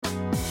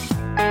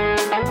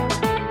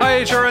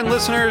HRN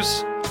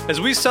listeners.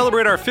 As we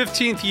celebrate our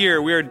 15th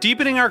year, we are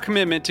deepening our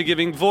commitment to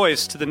giving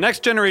voice to the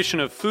next generation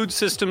of food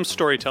systems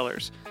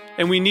storytellers,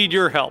 and we need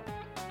your help.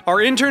 Our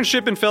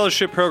internship and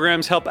fellowship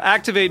programs help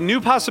activate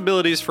new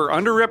possibilities for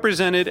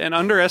underrepresented and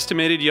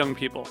underestimated young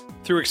people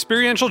through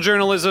experiential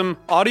journalism,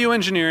 audio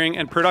engineering,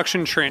 and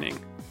production training.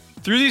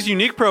 Through these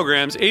unique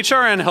programs,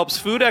 HRN helps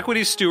food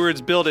equity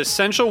stewards build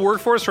essential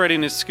workforce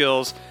readiness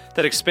skills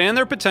that expand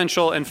their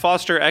potential and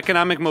foster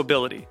economic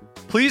mobility.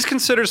 Please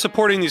consider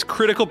supporting these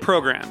critical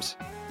programs.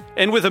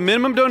 And with a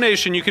minimum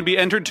donation, you can be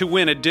entered to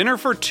win a dinner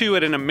for two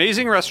at an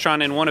amazing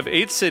restaurant in one of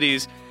 8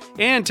 cities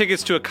and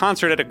tickets to a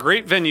concert at a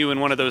great venue in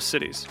one of those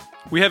cities.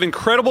 We have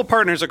incredible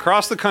partners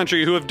across the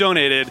country who have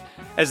donated,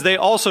 as they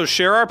also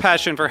share our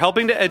passion for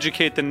helping to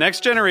educate the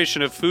next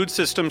generation of food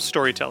systems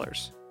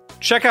storytellers.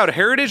 Check out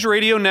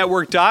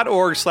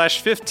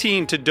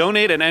heritageradionetwork.org/15 to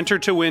donate and enter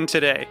to win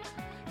today.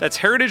 That's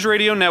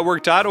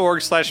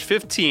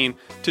heritageradionetwork.org/15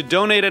 to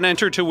donate and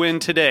enter to win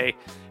today.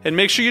 And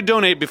make sure you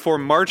donate before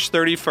March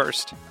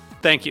 31st.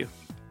 Thank you.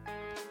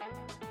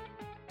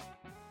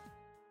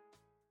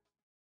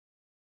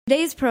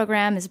 Today's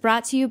program is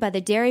brought to you by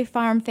the Dairy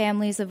Farm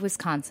Families of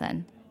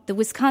Wisconsin, the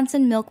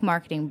Wisconsin Milk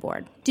Marketing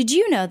Board. Did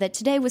you know that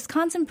today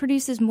Wisconsin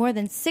produces more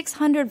than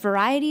 600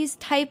 varieties,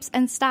 types,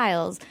 and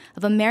styles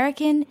of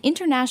American,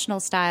 international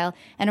style,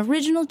 and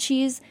original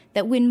cheese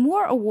that win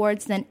more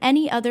awards than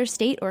any other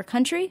state or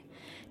country?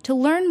 To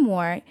learn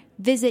more,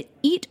 visit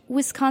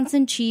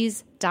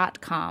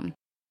eatwisconsincheese.com.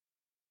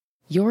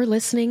 You're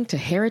listening to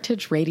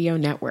Heritage Radio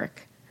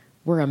Network.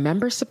 We're a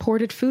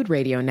member-supported food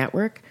radio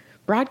network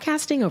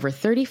broadcasting over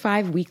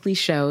 35 weekly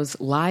shows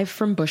live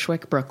from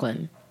Bushwick,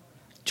 Brooklyn.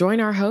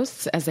 Join our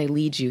hosts as they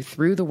lead you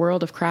through the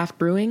world of craft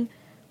brewing,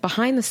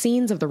 behind the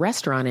scenes of the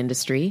restaurant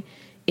industry,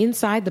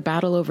 inside the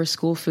battle over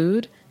school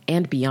food,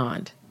 and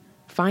beyond.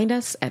 Find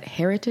us at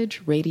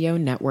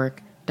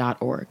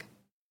heritageradionetwork.org.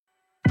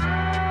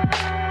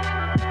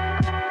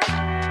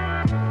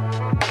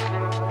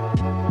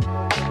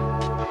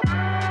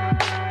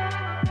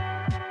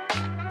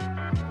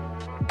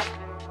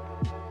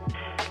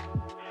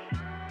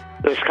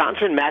 The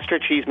Wisconsin Master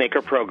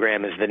Cheesemaker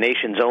Program is the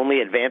nation's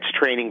only advanced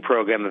training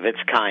program of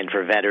its kind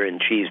for veteran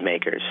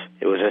cheesemakers.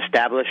 It was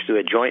established through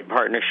a joint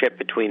partnership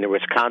between the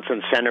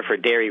Wisconsin Center for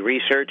Dairy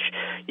Research,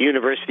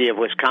 University of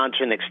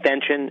Wisconsin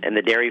Extension, and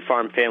the Dairy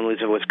Farm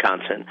Families of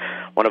Wisconsin,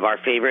 one of our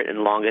favorite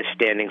and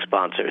longest-standing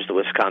sponsors, the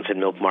Wisconsin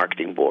Milk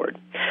Marketing Board.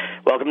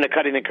 Welcome to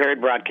Cutting the Curd,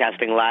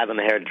 broadcasting live on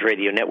the Heritage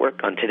Radio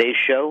Network. On today's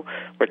show,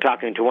 we're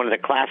talking to one of the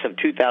class of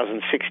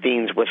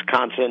 2016's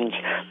Wisconsin's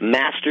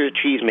Master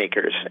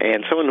Cheesemakers,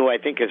 and someone who I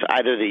think is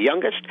either the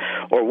youngest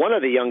or one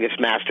of the youngest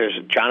masters,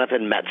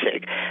 Jonathan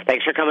Metzig.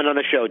 Thanks for coming on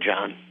the show,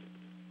 John.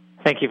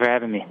 Thank you for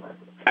having me.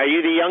 Are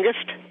you the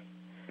youngest?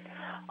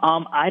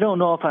 I don't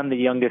know if I'm the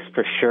youngest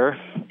for sure.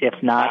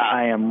 If not,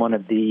 I am one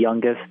of the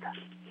youngest.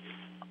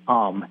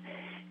 And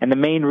the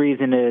main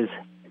reason is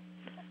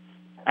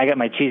I got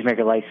my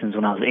cheesemaker license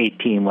when I was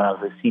 18, when I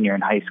was a senior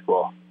in high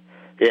school.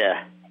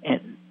 Yeah.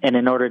 And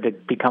in order to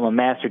become a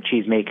master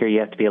cheesemaker, you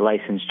have to be a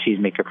licensed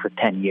cheesemaker for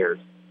 10 years.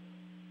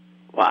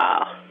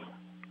 Wow.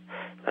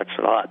 That's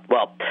a lot.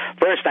 Well,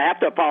 first, I have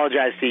to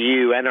apologize to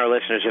you and our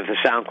listeners if the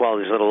sound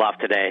quality is a little off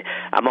today.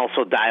 I'm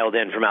also dialed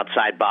in from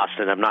outside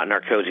Boston. I'm not in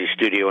our cozy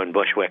studio in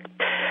Bushwick.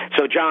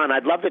 So, John,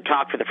 I'd love to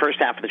talk for the first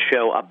half of the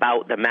show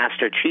about the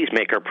Master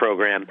Cheesemaker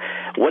program.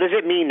 What does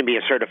it mean to be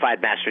a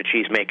certified Master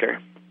Cheesemaker?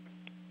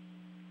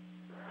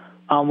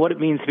 What it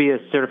means to be a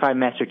certified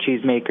Master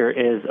Cheesemaker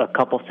is a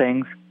couple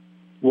things.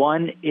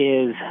 One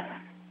is,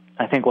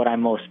 I think what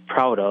I'm most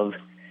proud of,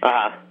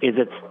 is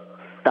it's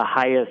the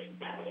highest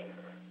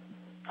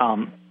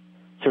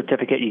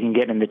certificate you can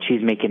get in the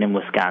cheesemaking in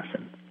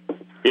Wisconsin.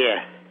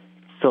 Yeah.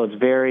 So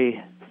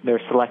they're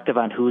selective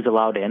on who's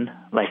allowed in.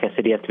 Like I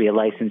said, you have to be a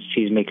licensed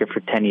cheesemaker for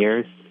 10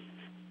 years,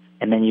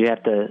 and then you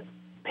have to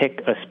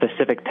pick a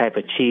specific type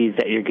of cheese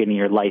that you're getting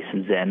your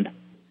license in.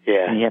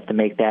 Yeah. And you have to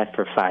make that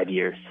for 5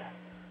 years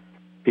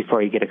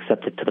before you get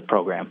accepted to the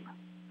program.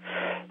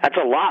 That's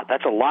a lot.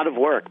 That's a lot of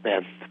work,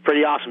 man.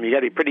 Pretty awesome. You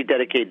got to be pretty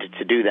dedicated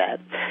to do that.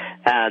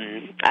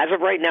 As of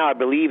right now, I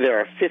believe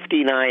there are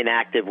 59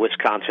 active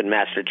Wisconsin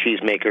Master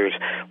Cheesemakers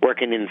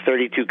working in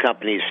 32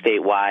 companies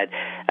statewide,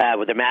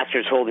 with the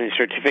masters holding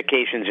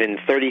certifications in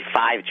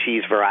 35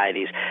 cheese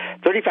varieties.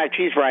 35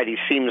 cheese varieties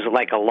seems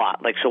like a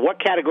lot. So what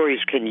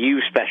categories can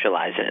you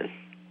specialize in?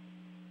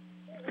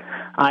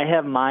 I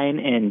have mine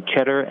in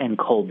cheddar and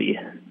Colby,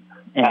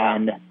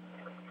 and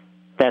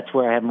that's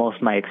where I have most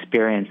of my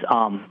experience.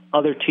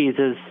 Other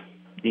cheeses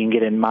you can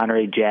get in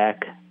Monterey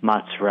Jack,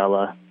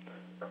 mozzarella,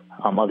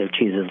 other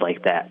cheeses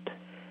like that.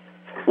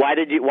 Why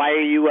did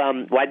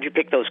you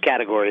pick those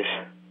categories?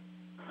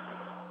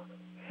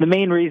 The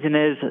main reason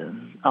is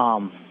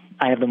I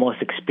have the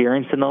most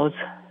experience in those.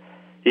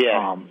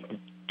 Yeah.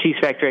 Cheese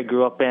factory I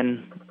grew up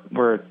in,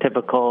 we're a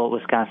typical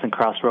Wisconsin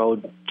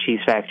Crossroad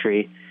cheese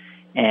factory,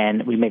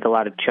 and we make a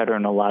lot of cheddar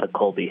and a lot of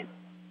Colby.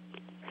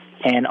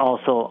 And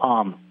also,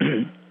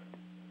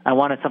 I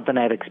wanted something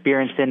I had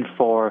experience in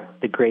for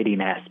the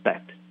grading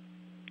aspect.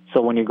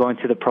 So when you're going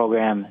through the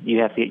program, you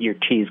have to get your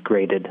cheese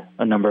graded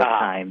a number of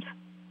times.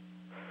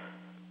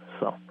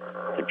 So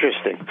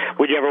interesting.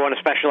 Would you ever want to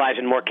specialize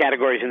in more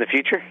categories in the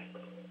future?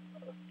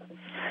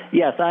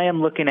 Yes, I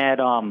am looking at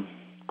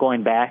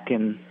going back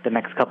in the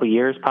next couple of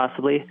years,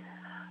 possibly.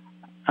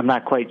 I'm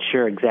not quite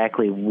sure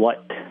exactly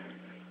what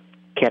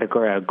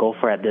category I'll go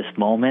for at this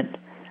moment,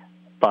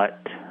 but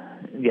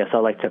yes, I'd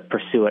like to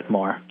pursue it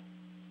more.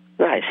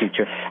 Nice. In the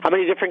future. How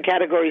many different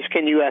categories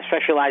can you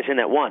specialize in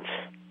at once?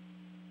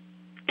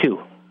 2.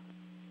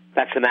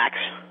 That's the max?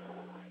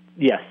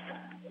 Yes.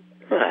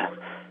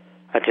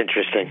 That's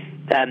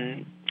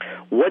interesting.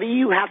 What do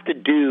you have to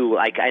do?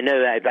 Like, I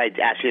know that I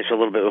asked you this a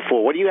little bit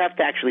before. What do you have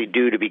to actually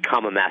do to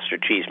become a master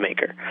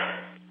cheesemaker?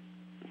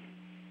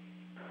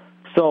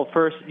 So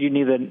first, you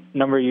need the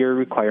number of year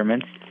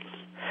requirements.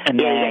 And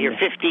then you're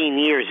 15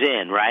 years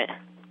in, right?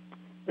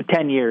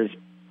 10 years.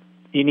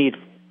 You need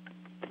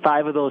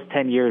 5 of those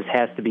 10 years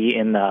has to be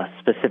in the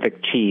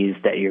specific cheese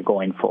that you're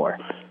going for.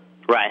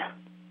 Right.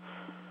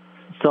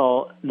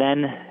 So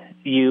then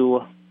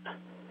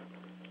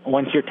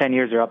once your 10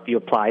 years are up, you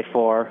apply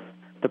for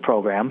the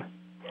program.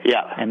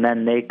 Yeah. And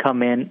then they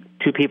come in,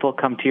 2 people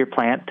come to your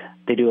plant.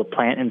 They do a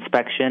plant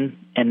inspection,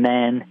 and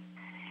then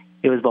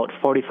it was about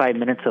 45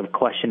 minutes of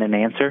question and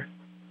answer.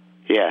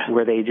 Yeah.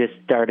 Where they just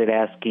started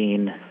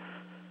asking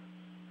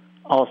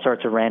all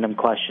sorts of random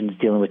questions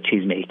dealing with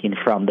cheese making,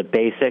 from the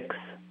basics,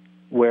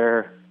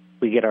 where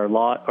we get our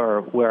law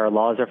or where our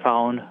laws are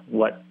found,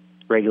 what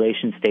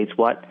regulation states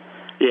what,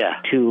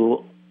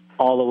 to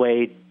all the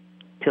way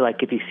to,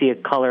 like, if you see a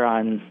color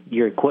on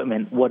your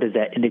equipment, what does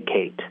that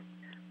indicate?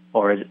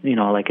 Or,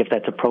 like if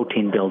that's a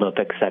protein buildup,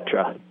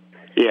 etc.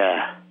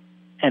 Yeah.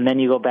 And then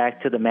you go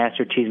back to the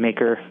master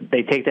cheesemaker.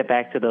 They take that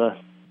back to the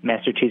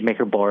master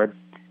cheesemaker board,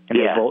 and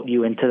they vote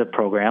you into the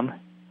program.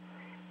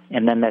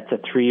 And then that's a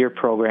 3-year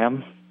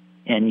program,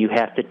 and you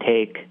have to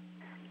take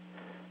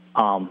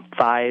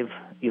 5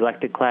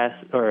 elective classes,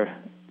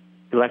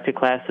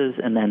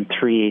 and then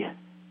 3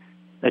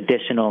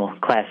 additional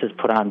classes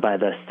put on by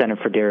the Center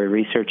for Dairy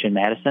Research in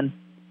Madison.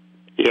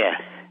 Yeah.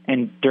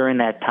 And during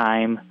that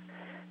time,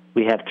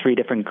 we have 3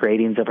 different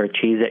gradings of our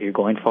cheese that you're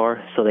going for.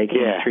 So they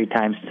came 3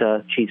 times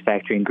to Cheese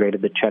Factory and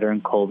graded the cheddar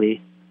and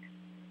Colby.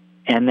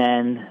 And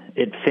then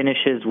it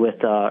finishes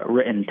with a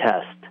written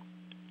test.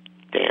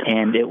 Damn.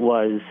 And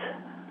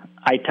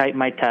I typed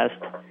my test,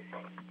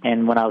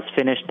 and when I was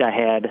finished, I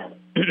had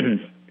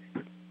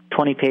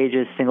 20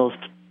 pages,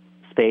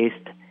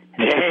 single-spaced,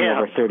 and it took me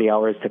over 30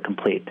 hours to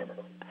complete.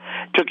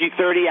 Took you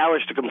 30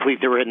 hours to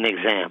complete the written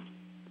exam?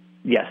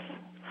 Yes.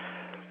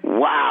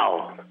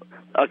 Wow.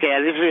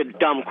 Okay, this is a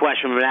dumb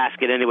question, I'm going to ask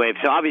it anyway.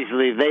 So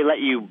obviously, they let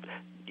you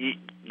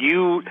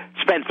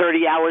spend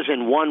 30 hours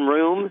in one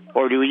room,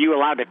 or are you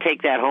allowed to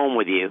take that home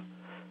with you?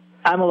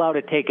 I'm allowed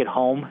to take it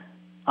home.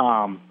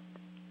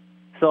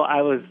 So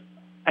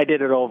I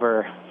did it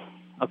over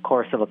a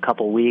course of a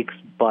couple weeks,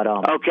 but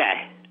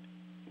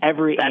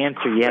every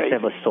answer you have to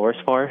have a source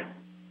for.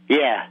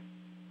 Yeah.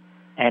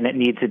 And it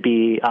needs to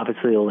be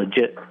obviously a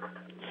legit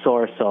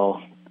source.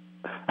 So,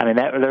 I mean,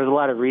 there's a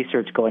lot of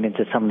research going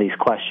into some of these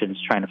questions,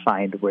 trying to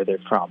find where they're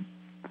from.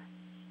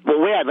 Well,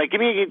 give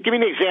me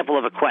an example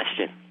of a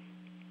question.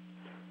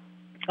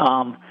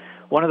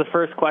 One of the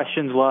first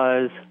questions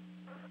was,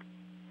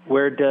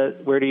 where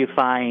do you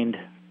find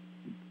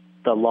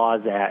the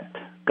laws that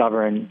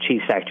govern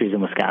cheese factories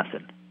in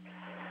Wisconsin?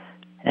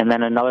 And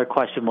then another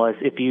question was,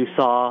 if you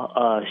saw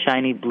a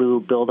shiny blue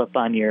buildup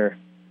on your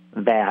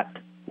vat,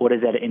 what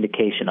is that an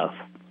indication of?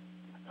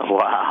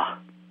 Wow.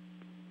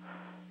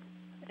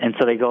 And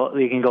so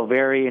you can go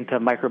very into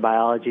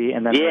microbiology,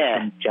 and then there's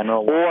some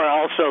general, or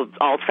also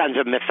all kinds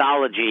of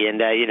mythology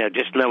and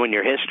just knowing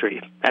your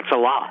history. That's a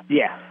lot.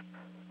 Yeah,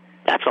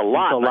 that's a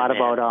lot. So a lot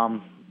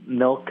about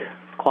milk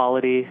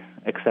quality,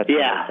 etc.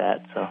 Like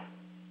that. So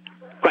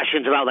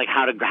questions about like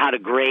how to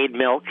grade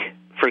milk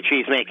for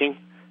cheese making.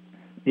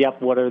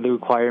 Yep. What are the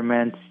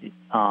requirements?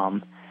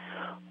 How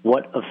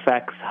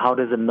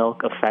does the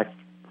milk affect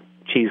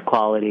cheese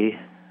quality?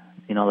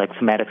 Like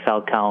somatic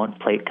cell count,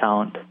 plate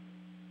count.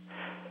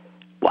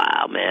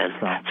 Wow, man.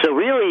 So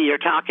really you're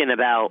talking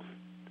about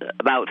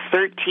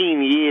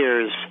 13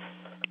 years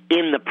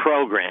in the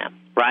program,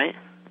 right?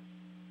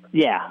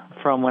 Yeah,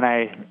 from when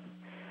I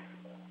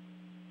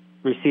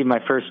received my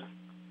first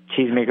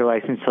cheesemaker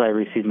license till I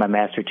received my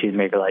master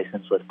cheesemaker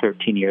license was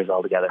 13 years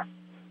altogether.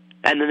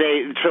 And then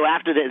they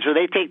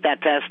take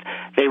that test,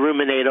 they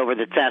ruminate over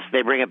the test,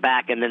 they bring it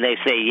back, and then they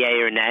say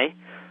yay or nay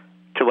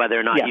to whether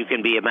or not you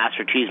can be a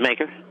master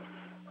cheesemaker?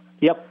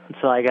 Yep.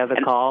 So I got the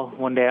call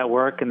one day at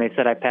work, and they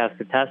said I passed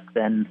the test,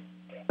 and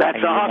that's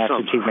I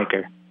awesome. Master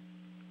cheesemaker.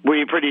 Were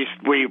you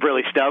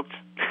really stoked?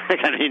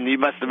 I mean, you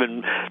must have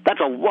been. That's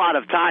a lot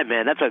of time,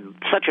 man. That's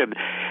such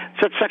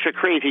a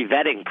crazy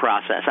vetting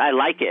process. I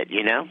like it.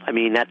 I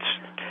mean, that's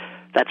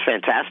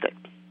fantastic.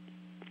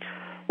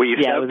 Were you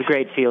stoked? Yeah, it was a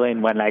great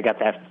feeling when I got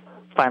that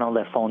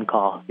phone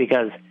call,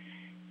 because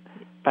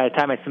by the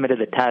time I submitted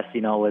the test,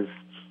 it was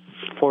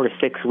 4 to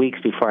 6 weeks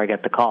before I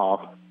got the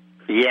call.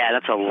 Yeah,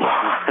 that's a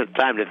long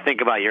time to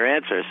think about your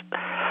answers.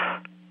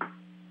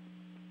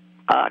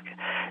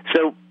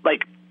 So,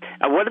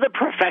 what are the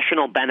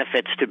professional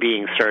benefits to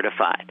being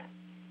certified?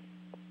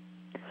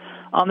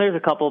 There's a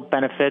couple of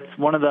benefits.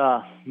 One of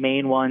the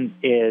main ones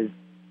is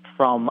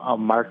from a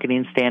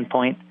marketing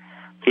standpoint.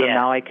 So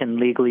now I can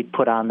legally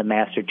put on the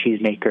Master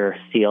Cheesemaker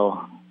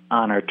seal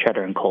on our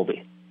cheddar and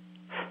Colby.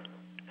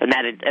 And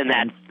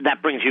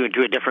that brings you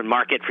into a different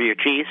market for your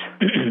cheese?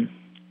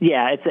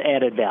 Yeah, it's an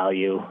added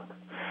value.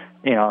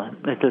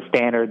 It's a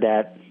standard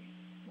that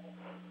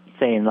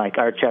saying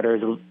our cheddar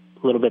is a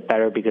little bit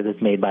better because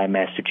it's made by a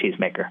Master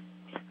Cheesemaker.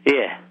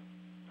 Yeah.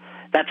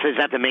 Is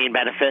that the main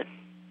benefit?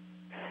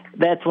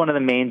 That's one of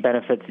the main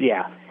benefits,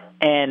 yeah.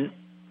 And,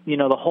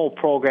 the whole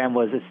program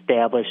was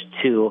established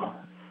to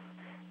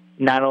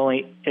not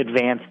only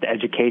advance the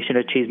education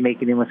of cheese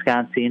making in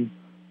Wisconsin,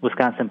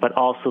 but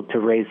also to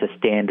raise the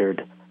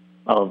standard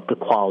of the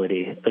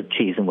quality of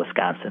cheese in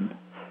Wisconsin.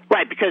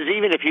 Right, because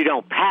even if you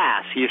don't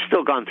pass, you've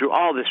still gone through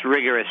all this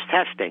rigorous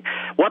testing.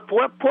 What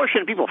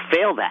portion of people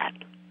fail that?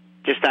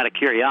 Just out of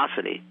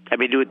curiosity. I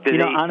mean,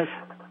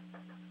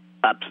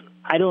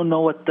 I don't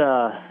know what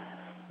the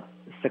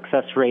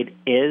success rate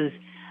is.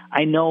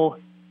 I know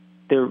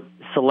they're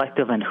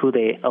selective in who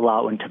they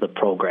allow into the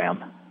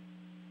program.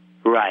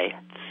 Right,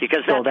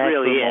 because that's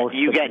really it.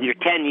 You get your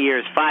 10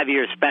 years, 5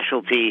 years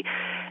specialty,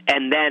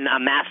 and then a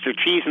master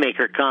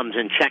cheesemaker comes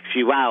and checks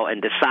you out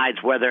and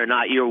decides whether or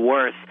not you're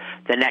worth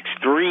the next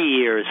 3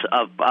 years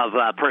of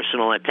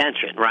personal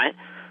attention, right?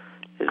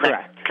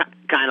 Correct.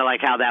 Kind of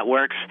like how that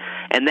works.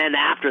 And then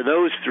after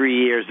those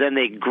 3 years, then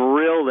they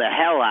grill the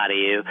hell out of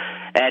you,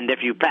 and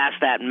if you pass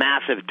that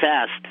massive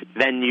test,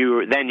 then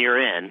you're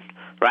in,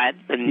 right?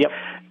 And, yep.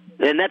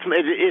 And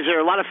is there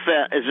a lot of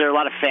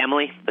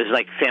family?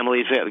 There's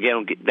families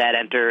that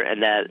enter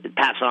and that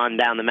pass on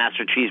down the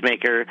master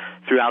cheesemaker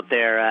throughout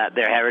their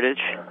heritage.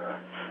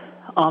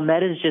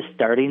 That is just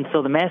starting.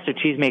 So the master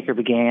cheesemaker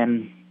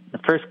began. The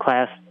first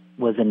class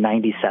was in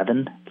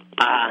 '97.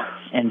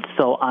 And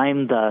so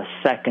I'm the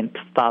second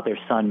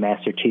father-son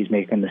master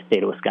cheesemaker in the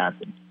state of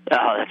Wisconsin.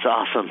 Oh, that's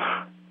awesome.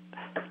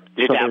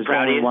 Your so dad there's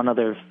proud only of you? one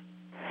other.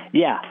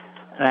 Yeah.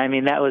 I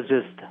mean, that was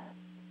just,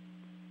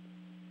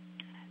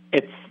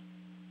 it's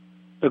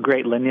a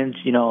great lineage,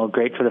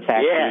 great for the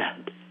factory. Yeah.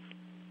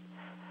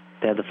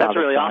 That's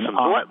really awesome.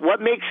 What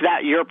makes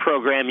that your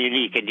program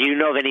unique? And do you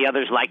know of any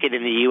others like it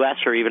in the U.S.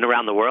 or even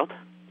around the world?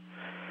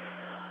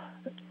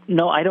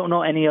 No, I don't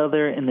know any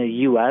other in the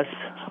U.S.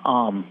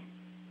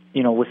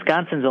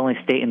 Wisconsin's the only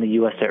state in the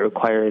U.S. that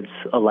requires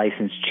a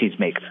licensed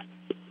cheesemaker.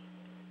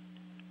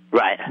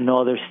 Right. No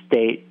other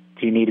state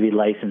do you need to be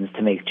licensed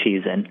to make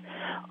cheese in.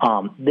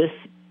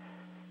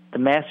 The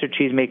Master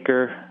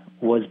Cheesemaker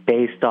was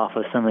based off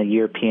of some of the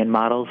European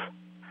models,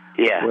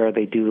 where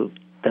they do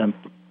the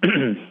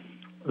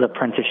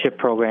apprenticeship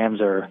programs,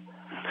 or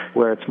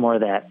where it's more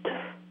that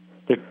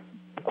the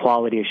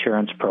quality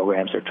assurance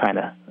programs are trying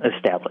to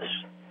establish.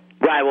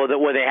 Right, well,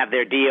 where they have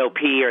their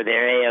DOP or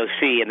their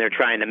AOC, and they're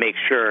trying to make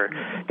sure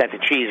that the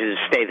cheeses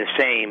stay the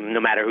same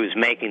no matter who's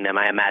making them.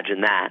 I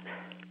imagine that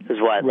is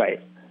what. Right.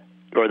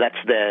 Or that's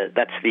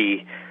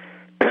the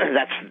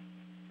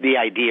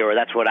idea, or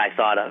that's what I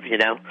thought of.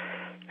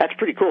 That's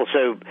pretty cool.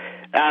 So,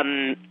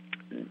 so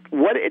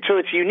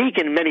it's unique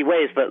in many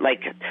ways, but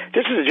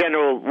just as a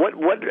general,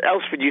 what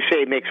else would you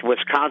say makes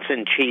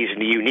Wisconsin cheese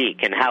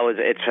unique, and how is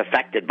it's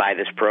affected by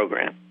this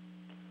program?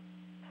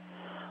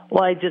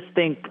 Well, I just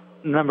think,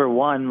 number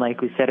one,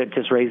 like we said, it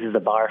just raises the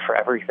bar for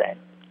everything.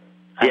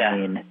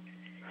 Yeah.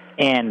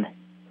 And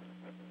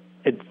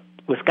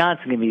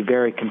Wisconsin can be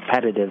very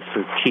competitive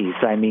for cheese.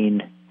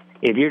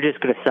 If you're just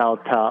going to sell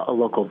to a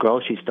local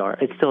grocery store,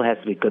 it still has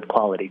to be good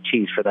quality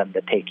cheese for them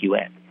to take you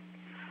in.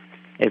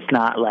 It's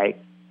not like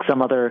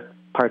some other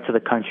parts of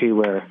the country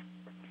where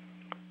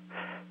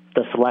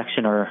the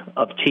selection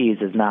of cheese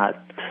is not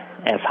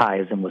as high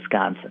as in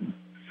Wisconsin.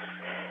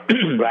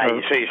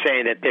 Right. So you're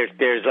saying that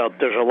there's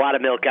a lot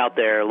of milk out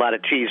there, a lot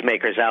of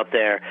cheesemakers out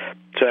there,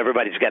 so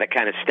everybody's got to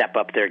kind of step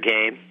up their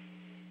game.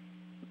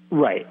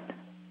 Right.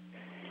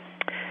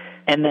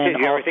 And then did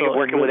you ever think of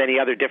working with any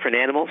other different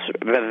animals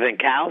rather than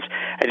cows?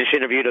 I just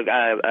interviewed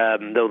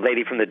the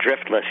lady from the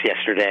Drift List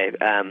yesterday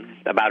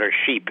about her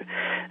sheep.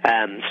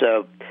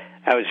 So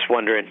I was just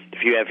wondering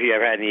if you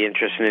ever had any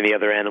interest in any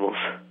other animals.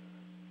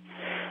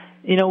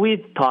 We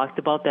talked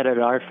about that at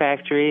our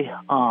factory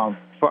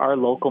for our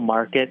local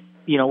market.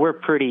 We're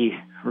pretty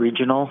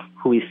regional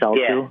who we sell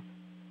to,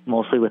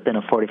 mostly within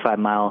a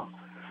 45-mile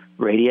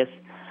radius.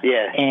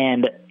 Yeah.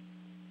 And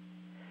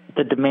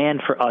the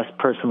demand for us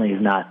personally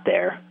is not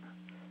there.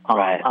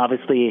 Right.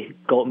 Obviously,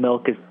 goat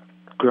milk is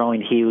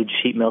growing huge.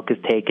 Sheep milk is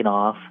taking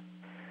off.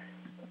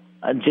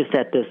 Just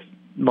at this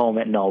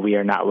moment, no, we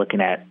are not looking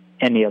at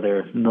any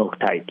other milk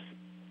types.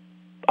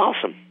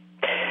 Awesome.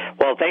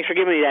 Well, thanks for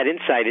giving me that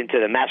insight into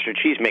the Master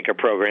Cheesemaker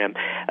program.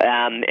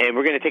 And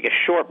we're going to take a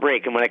short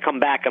break, and when I come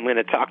back, I'm going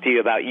to talk to you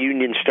about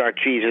Union Star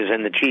cheeses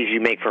and the cheese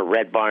you make for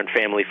Red Barn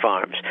Family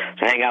Farms.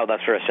 So hang out with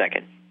us for a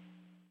second.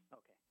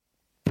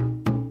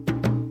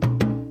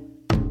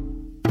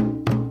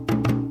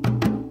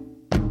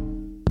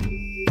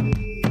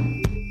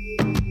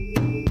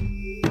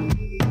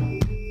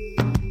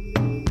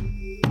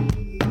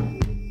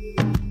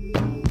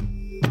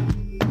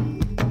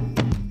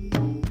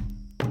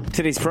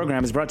 Today's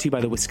program is brought to you by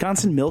the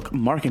Wisconsin Milk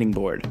Marketing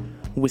Board.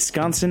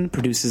 Wisconsin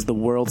produces the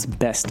world's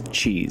best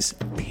cheese,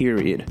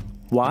 period.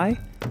 Why?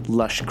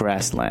 Lush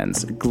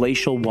grasslands,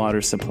 glacial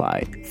water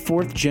supply,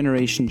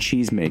 fourth-generation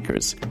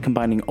cheesemakers,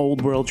 combining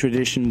old-world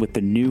tradition with the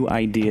new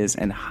ideas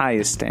and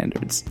highest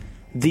standards.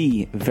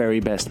 The very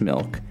best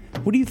milk.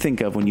 What do you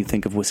think of when you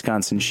think of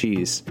Wisconsin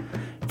cheese?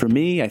 For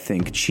me, I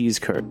think cheese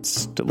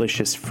curds,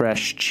 delicious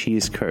fresh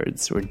cheese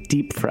curds, or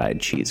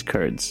deep-fried cheese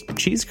curds.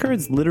 Cheese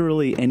curds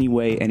literally any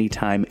way,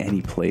 anytime,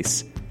 any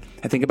place.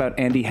 I think about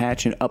Andy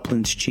Hatch and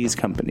Upland's Cheese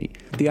Company,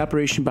 the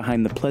operation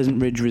behind the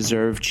Pleasant Ridge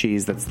Reserve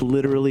cheese that's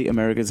literally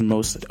America's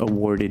most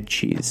awarded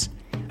cheese.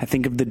 I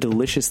think of the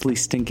deliciously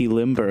stinky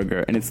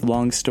Limburger and its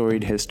long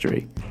storied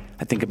history.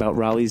 I think about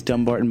Raleigh's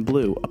Dumbarton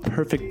Blue, a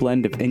perfect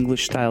blend of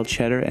English-style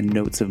cheddar and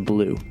notes of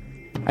blue.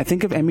 I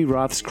think of Emmy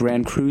Roth's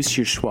Grand Cru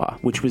sur Choix,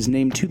 which was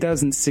named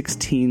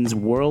 2016's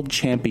World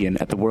Champion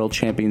at the World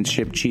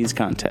Championship Cheese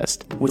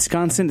Contest.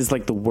 Wisconsin is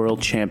like the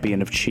world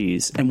champion of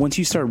cheese, and once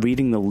you start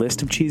reading the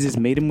list of cheeses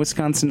made in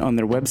Wisconsin on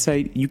their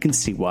website, you can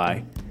see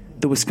why.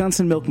 The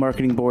Wisconsin Milk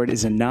Marketing Board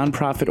is a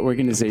nonprofit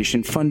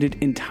organization funded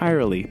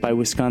entirely by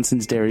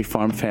Wisconsin's dairy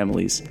farm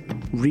families.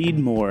 Read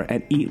more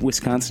at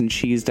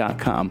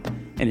eatwisconsincheese.com,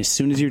 and as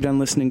soon as you're done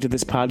listening to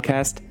this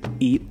podcast,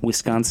 eat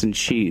Wisconsin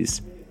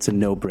cheese. It's a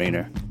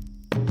no-brainer.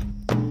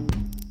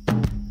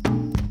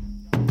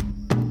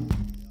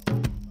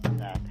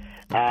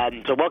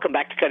 So welcome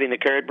back to Cutting the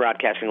Curd,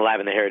 broadcasting live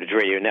on the Heritage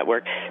Radio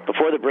Network.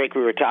 Before the break,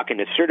 we were talking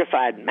to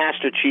certified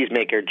master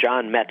cheesemaker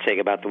John Metzig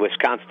about the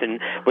Wisconsin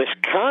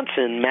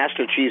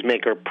Master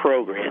Cheesemaker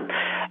Program.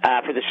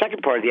 For the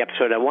second part of the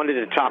episode, I wanted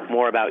to talk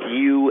more about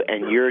you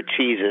and your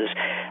cheeses.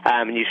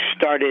 You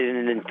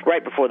started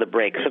right before the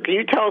break. So can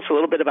you tell us a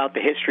little bit about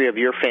the history of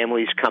your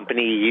family's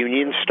company,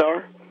 Union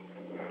Star?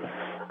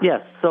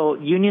 Yes, so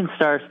Union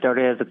Star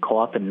started as a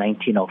co-op in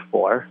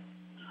 1904.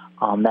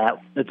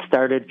 It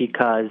started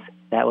because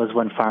that was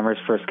when farmers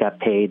first got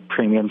paid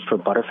premiums for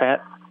butterfat.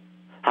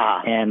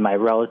 And my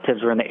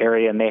relatives were in the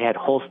area, and they had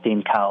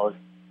Holstein cows,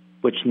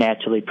 which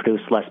naturally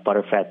produce less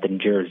butterfat than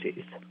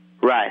Jerseys.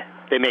 Right.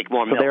 They make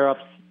more milk. So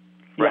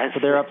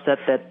they're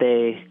upset that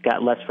they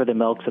got less for the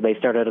milk, so they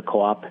started a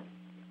co-op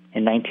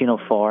in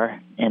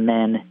 1904. And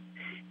then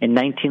in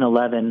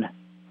 1911,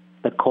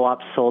 the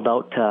co-op sold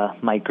out to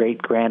my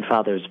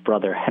great-grandfather's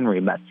brother,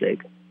 Henry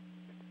Metzig.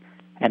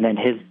 And then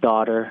his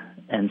daughter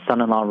and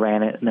son-in-law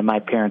ran it, and then my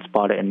parents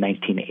bought it in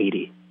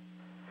 1980.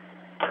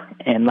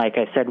 And like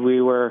I said, we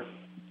were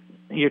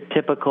your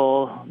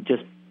typical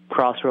just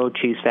crossroad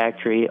cheese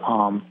factory.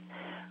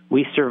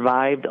 We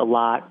survived a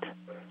lot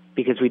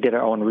because we did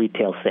our own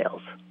retail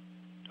sales.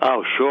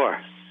 Oh, sure.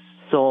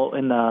 So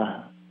in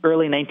the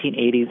early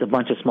 1980s, a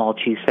bunch of small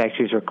cheese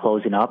factories were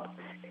closing up,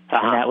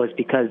 and that was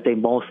because they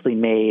mostly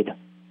made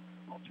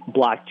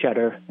block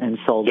cheddar and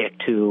sold it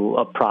to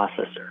a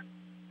processor.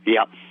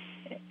 Yep.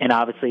 And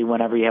obviously,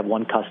 whenever you have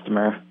one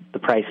customer, the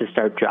prices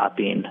start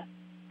dropping.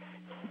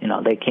 You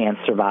know, they can't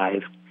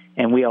survive.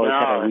 And we always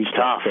had our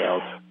retail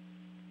sales.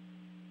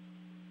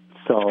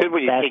 So it's good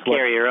when you take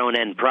care of your own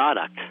end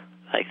product.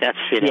 Like that's,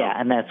 Yeah,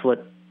 and that's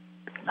what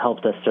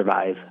helped us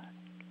survive.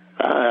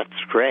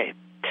 That's great.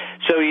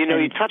 So, you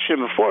touched on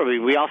it before.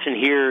 We often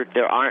hear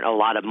there aren't a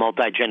lot of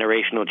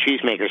multi-generational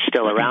cheesemakers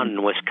still around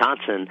in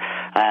Wisconsin.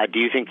 Do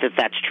you think that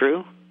that's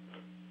true?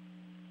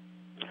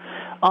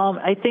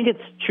 I think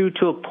it's true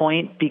to a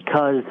point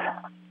because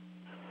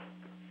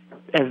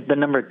as the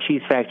number of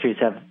cheese factories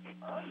have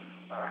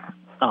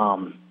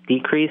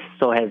decreased,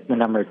 so has the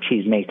number of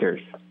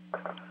cheesemakers.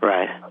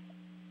 Right.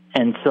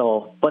 And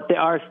so, but there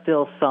are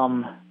still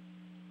some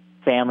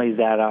families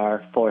that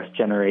are fourth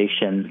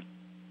generation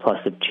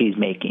plus of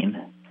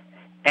cheesemaking.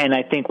 And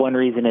I think one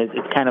reason is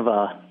it's kind of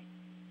a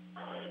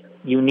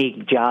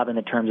unique job in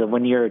the terms of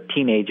when you're a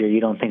teenager, you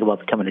don't think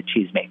about becoming a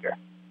cheesemaker.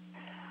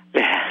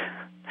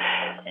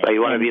 But you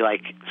want to be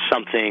like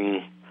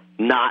something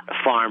not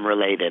farm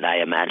related, I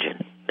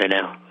imagine.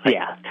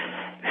 Yeah.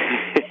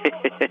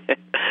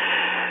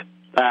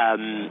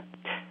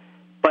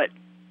 But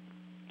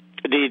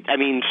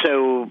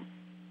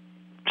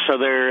so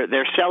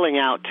they're selling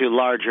out to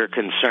larger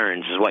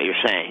concerns, is what you're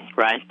saying,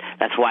 right?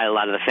 That's why a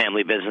lot of the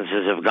family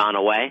businesses have gone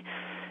away.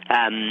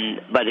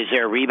 But is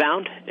there a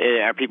rebound?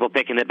 Are people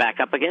picking it back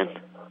up again?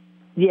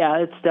 Yeah,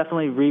 it's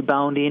definitely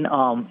rebounding.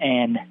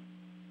 And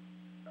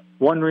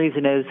one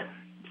reason is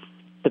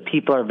the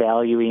people are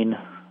valuing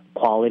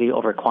quality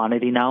over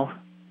quantity now.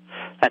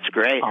 That's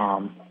great.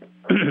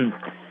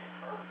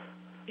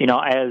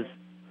 As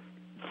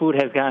food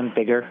has gotten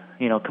bigger,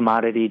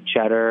 commodity,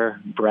 cheddar,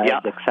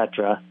 bread,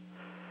 etc.,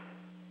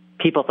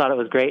 people thought it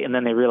was great, and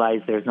then they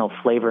realized there's no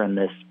flavor in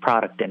this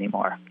product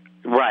anymore.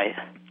 Right.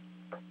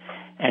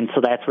 And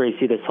so that's where you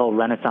see this whole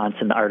renaissance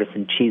in the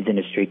artisan cheese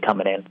industry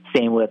coming in.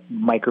 Same with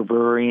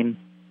microbrewing,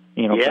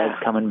 bread's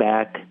coming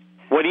back.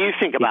 What do you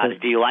think about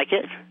it? Do you like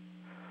it?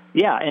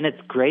 Yeah, and it's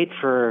great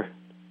for,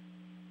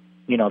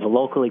 the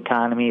local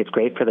economy. It's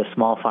great for the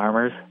small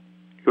farmers.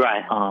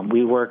 Right.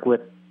 We work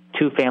with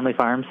 2 family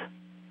farms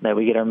that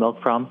we get our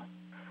milk from.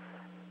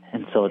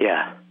 And so it's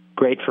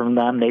great from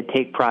them. They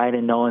take pride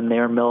in knowing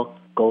their milk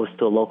goes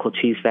to a local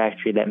cheese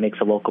factory that makes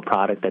a local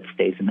product that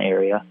stays in the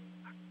area.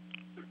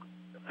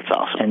 That's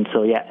awesome. And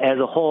so, yeah, as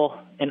a whole,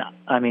 as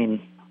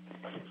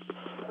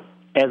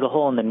a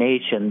whole in the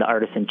nation, the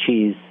artisan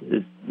cheese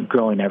is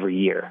growing every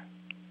year.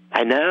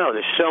 I know.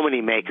 There's so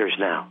many makers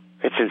now.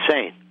 It's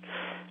insane.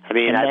 I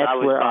mean, and that's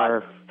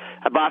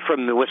I bought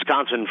from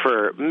Wisconsin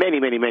for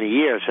many, many, many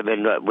years. I've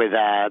been with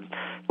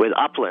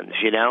Uplands,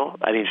 you know?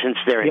 I mean, since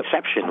their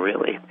inception,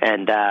 really.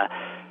 And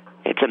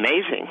it's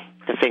amazing,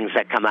 the things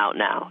that come out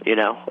now, you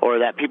know, or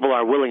that people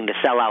are willing to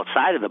sell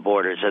outside of the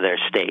borders of their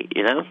state,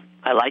 you know?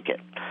 I like it.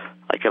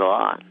 I like it a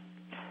lot.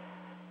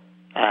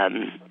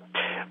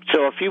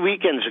 So a few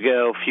weeks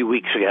ago,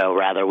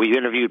 we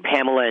interviewed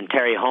Pamela and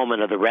Terry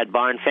Holman of the Red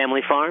Barn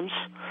Family Farms.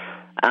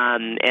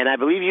 And I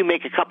believe you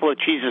make a couple of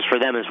cheeses for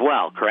them as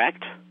well,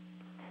 correct?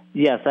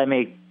 Yes, I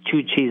make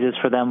 2 cheeses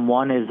for them.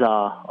 One is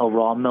a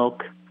raw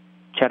milk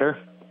cheddar.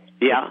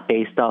 Yeah. It's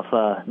based off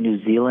a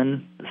New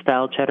Zealand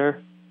style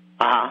cheddar.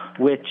 Uh-huh.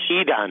 Which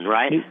Edam,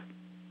 right?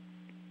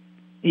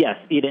 Yes,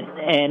 Edam.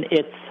 And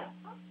it's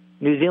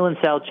New Zealand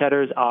style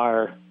cheddars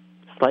are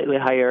slightly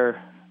higher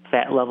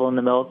fat level in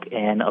the milk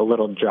and a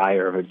little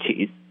drier of a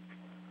cheese.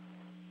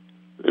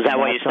 Is that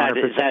why you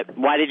decided?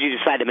 Why did you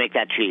decide to make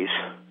that cheese?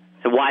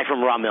 And why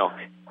from raw milk?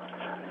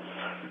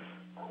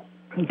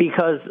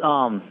 Because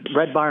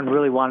Red Barn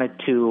really wanted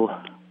to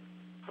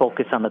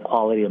focus on the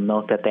quality of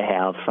milk that they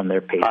have from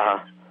their patients. Uh-huh.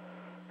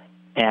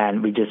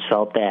 And we just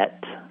felt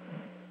that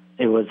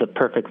it was a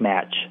perfect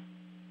match,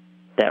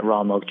 that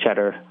raw milk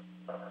cheddar.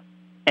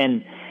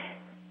 And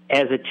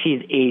as a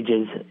cheese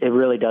ages, it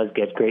really does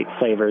get great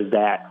flavors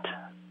that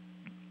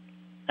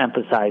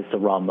emphasize the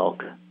raw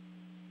milk.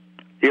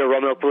 You're a raw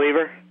milk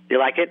believer? You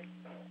like it?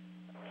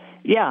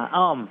 Yeah.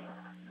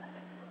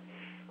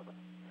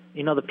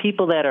 You know, the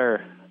people that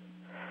are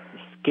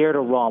scared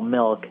of raw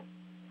milk,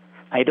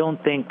 I don't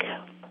think,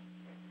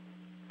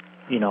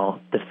 you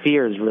know, the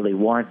fear is really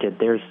warranted.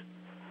 They're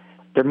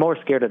more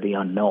scared of the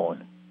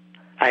unknown.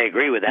 I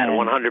agree with that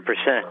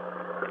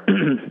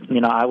 100%.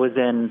 You know, I was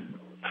in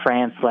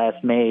France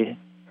last May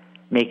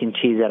making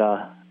cheese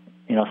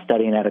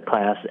studying at a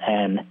class,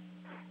 and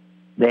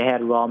they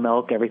had raw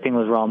milk. Everything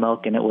was raw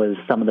milk, and it was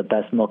some of the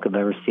best milk I've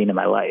ever seen in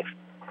my life.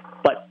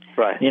 But,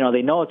 you know,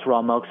 they know it's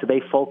raw milk, so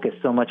they focus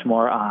so much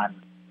more on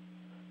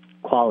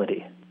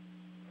quality.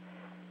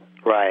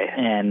 Right.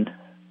 And,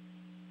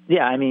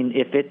 yeah, I mean,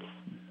 if it's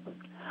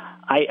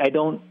 – I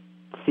don't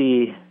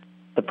see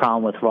the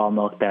problem with raw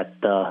milk that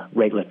the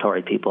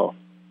regulatory people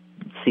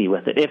see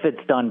with it, if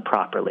it's done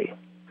properly.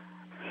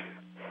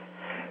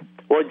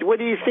 Well, what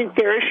do you think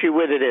their issue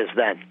with it is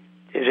then?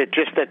 Is it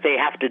just that they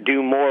have to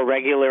do more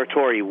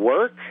regulatory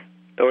work?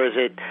 Or is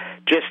it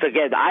just,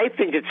 again, I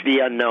think it's the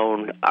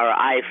unknown, or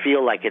I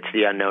feel like it's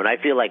the unknown. I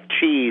feel like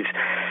cheese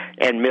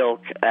and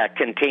milk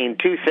contain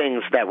 2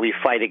 things that we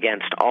fight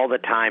against all the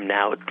time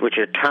now, which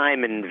are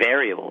time and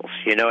variables.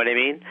 You know what I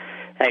mean?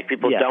 Like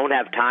people don't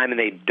have time, and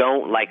they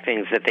don't like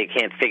things that they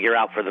can't figure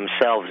out for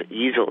themselves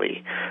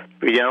easily.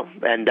 You know,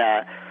 and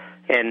as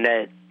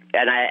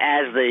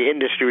the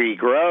industry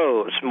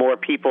grows, more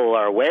people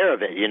are aware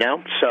of it. You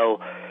know,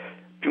 so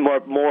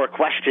more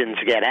questions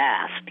get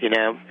asked. You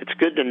know, it's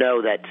good to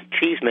know that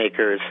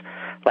cheesemakers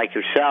like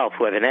yourself,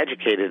 who have an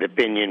educated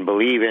opinion,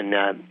 believe in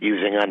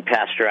using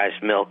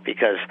unpasteurized milk,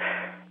 because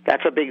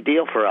that's a big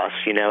deal for us.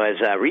 You know, as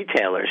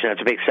retailers, and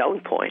it's a big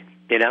selling point.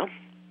 You know.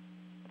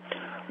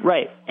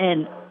 Right,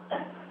 and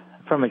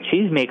from a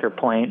cheesemaker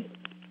point,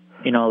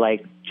 you know,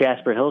 like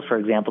Jasper Hills, for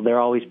example, they're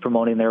always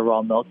promoting their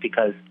raw milk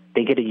because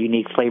they get a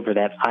unique flavor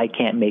that I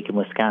can't make in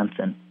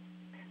Wisconsin.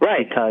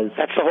 Right, because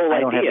that's the whole I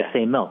don't idea. have the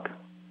same milk.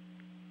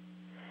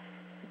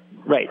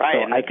 Right,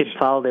 so I could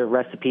follow their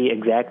recipe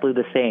exactly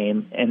the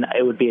same, and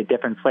it would be a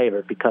different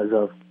flavor because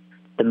of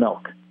the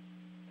milk.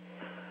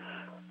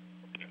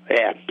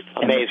 Yeah,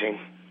 amazing.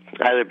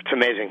 It's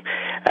amazing.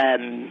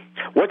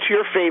 What's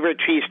your favorite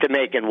cheese to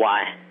make and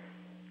why?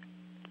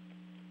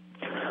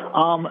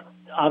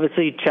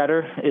 Obviously,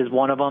 cheddar is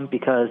one of them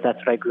because that's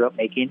what I grew up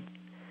making.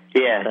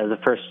 Yeah. That was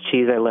the first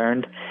cheese I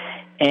learned.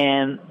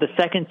 And the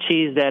second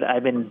cheese that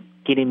I've been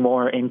getting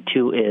more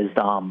into is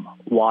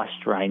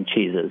washed rind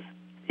cheeses.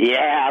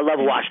 Yeah, I love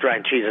washed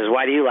rind cheeses.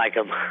 Why do you like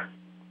them?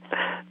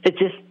 It's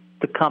just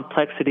the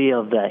complexity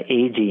of the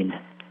aging,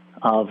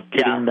 of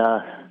getting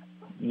the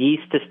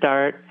yeast to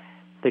start,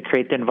 to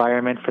create the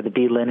environment for the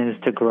bee linens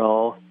to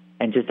grow,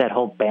 and just that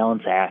whole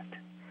balance act.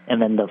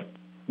 And then the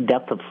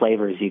depth of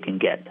flavors you can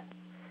get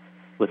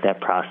with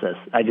that process.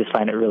 I just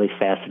find it really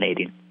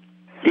fascinating.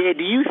 Yeah,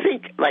 do you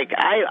think, like,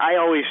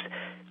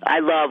 I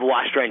love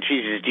washed rind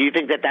cheeses. Do you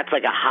think that that's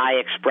like a high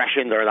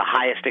expression or the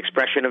highest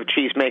expression of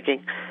cheese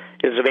making,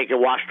 is to make a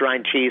washed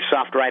rind cheese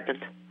soft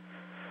ripened?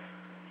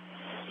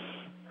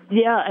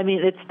 Yeah, I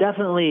mean, it's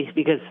definitely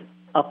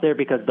up there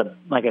because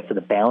like I said,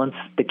 the balance,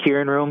 the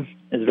curing room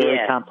is very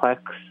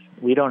complex.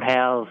 We don't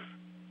have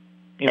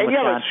And you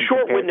have a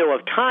short window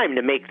of time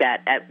to make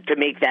that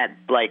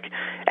like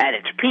at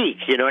its peak.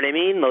 You know what I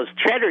mean? Those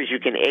cheddars you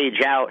can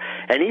age out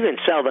and even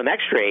sell them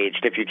extra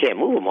aged if you can't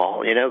move them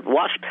all. You know,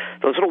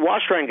 those little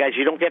wash drying guys,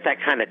 you don't get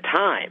that kind of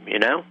time. You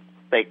know,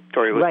 like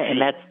right,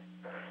 and that's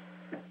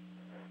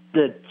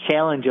the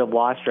challenge of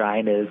wash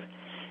drying is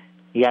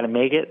you got to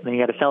make it, then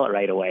you got to sell it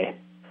right away.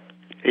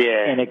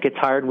 Yeah, and it gets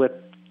hard with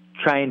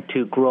trying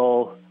to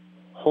grow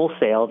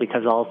wholesale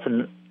because all of a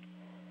sudden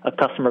a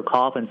customer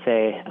call up and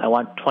say, I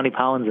want 20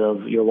 pounds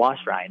of your wash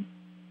rind.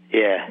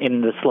 Yeah.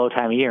 In the slow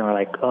time of year. And we're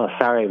like, oh,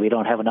 sorry, we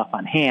don't have enough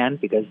on hand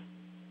because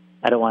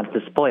I don't want it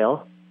to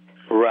spoil.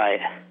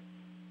 Right.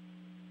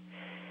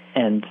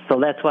 And so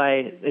that's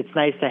why it's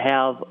nice to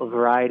have a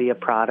variety of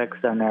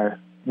products. On our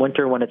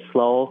winter when it's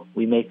slow,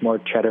 we make more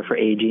cheddar for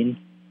aging.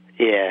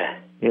 Yeah.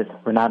 Because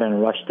we're not in a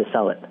rush to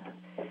sell it.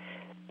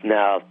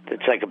 No,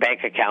 it's like a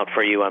bank account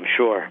for you, I'm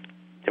sure.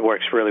 It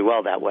works really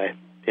well that way.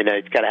 You know,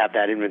 you've got to have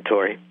that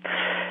inventory.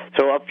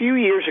 So a few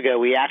years ago,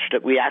 we asked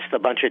a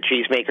bunch of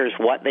cheesemakers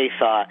what they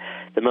thought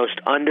the most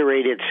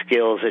underrated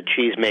skills a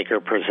cheesemaker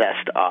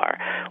possessed are.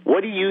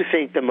 What do you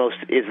think the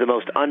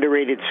most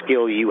underrated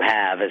skill you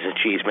have as a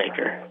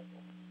cheesemaker?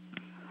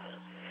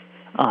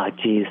 Oh,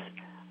 geez.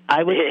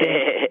 I would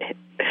say,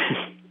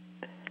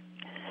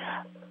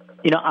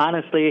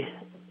 honestly,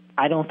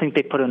 I don't think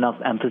they put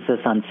enough emphasis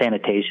on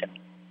sanitation.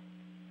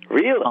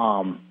 Really?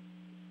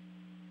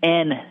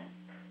 And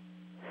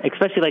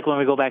especially like when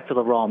we go back to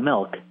the raw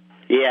milk.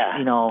 Yeah.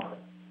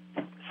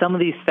 Some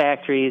of these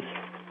factories,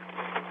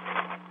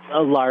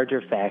 a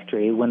larger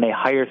factory, when they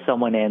hire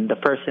someone in, the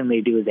first thing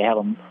they do is they have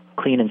them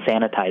clean and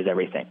sanitize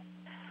everything.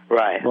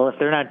 Right. Well, if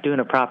they're not doing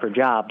a proper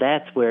job,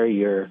 that's where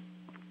your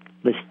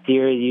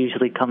listeria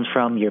usually comes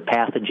from, your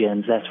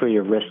pathogens, that's where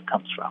your risk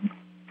comes from.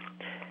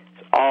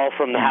 All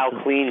from how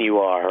clean you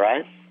are,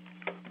 right?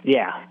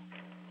 Yeah.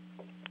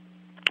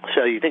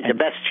 So you think the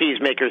best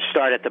cheesemakers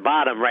start at the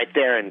bottom right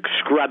there and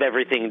scrub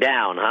everything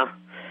down, huh?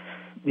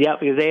 Yeah,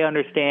 because they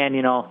understand,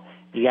 you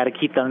got to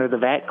keep under the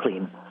vat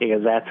clean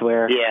because that's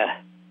where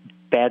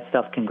bad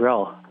stuff can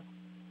grow.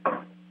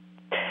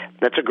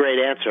 That's a great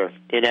answer.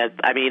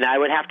 I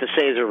would have to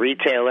say as a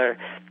retailer,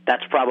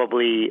 that's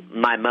probably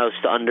my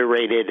most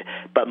underrated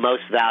but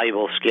most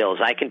valuable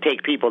skills. I can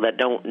take people that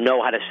don't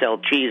know how to sell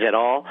cheese at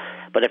all,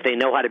 but if they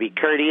know how to be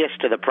courteous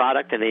to the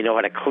product and they know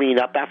how to clean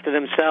up after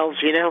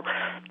themselves,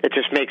 it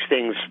just makes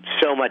things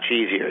so much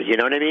easier. You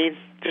know what I mean?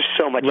 Just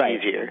so much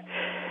easier.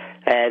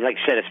 Like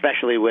I said,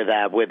 especially with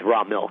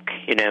raw milk,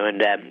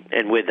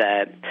 and with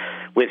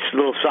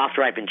little soft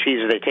ripened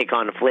cheeses, they take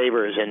on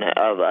flavors and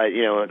of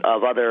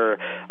other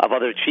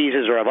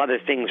cheeses or of other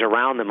things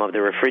around them of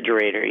the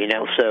refrigerator.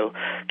 So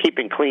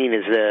keeping clean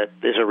is a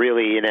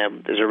really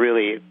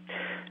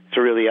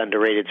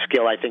underrated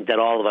skill. I think that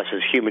all of us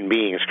as human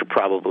beings could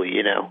probably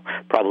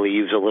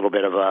use a little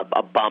bit of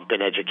a bump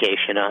in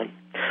education on.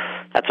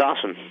 That's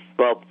awesome.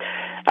 Well,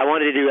 I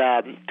wanted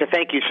to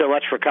thank you so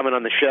much for coming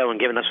on the show and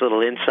giving us a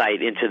little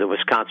insight into the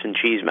Wisconsin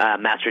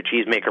Master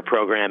Cheesemaker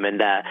program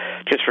and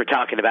just for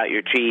talking about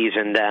your cheese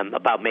and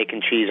about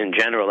making cheese in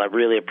general. I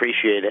really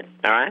appreciate it.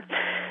 All right?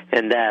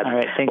 And all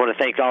right, I want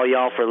to thank all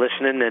y'all for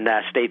listening and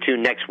stay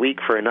tuned next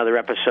week for another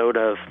episode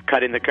of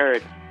Cutting the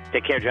Curd.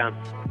 Take care, John.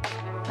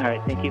 All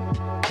right, thank you.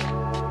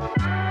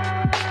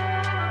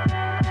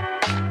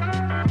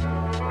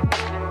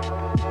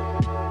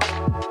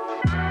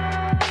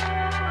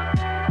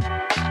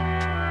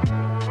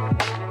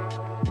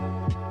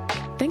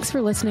 Thanks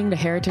for listening to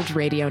Heritage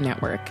Radio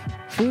Network,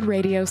 food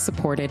radio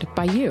supported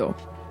by you.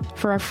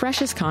 For our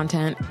freshest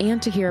content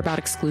and to hear about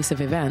exclusive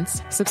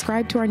events,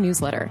 subscribe to our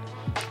newsletter.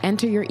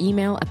 Enter your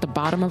email at the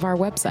bottom of our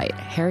website,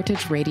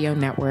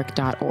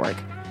 heritageradionetwork.org.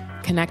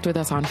 Connect with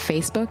us on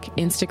Facebook,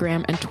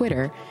 Instagram, and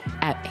Twitter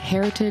at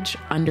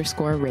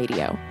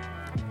heritage_radio.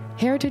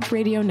 Heritage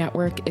Radio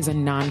Network is a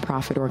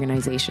nonprofit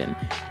organization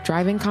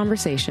driving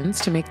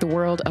conversations to make the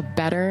world a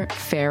better,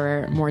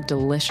 fairer, more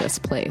delicious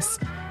place.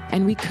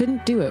 And we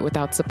couldn't do it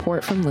without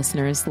support from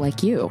listeners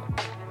like you.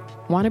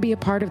 Want to be a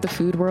part of the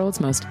food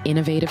world's most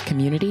innovative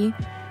community?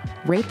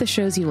 Rate the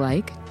shows you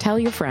like, tell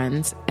your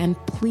friends, and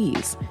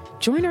please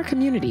join our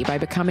community by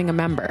becoming a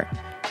member.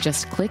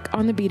 Just click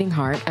on the beating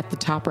heart at the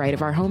top right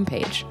of our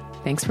homepage.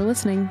 Thanks for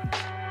listening.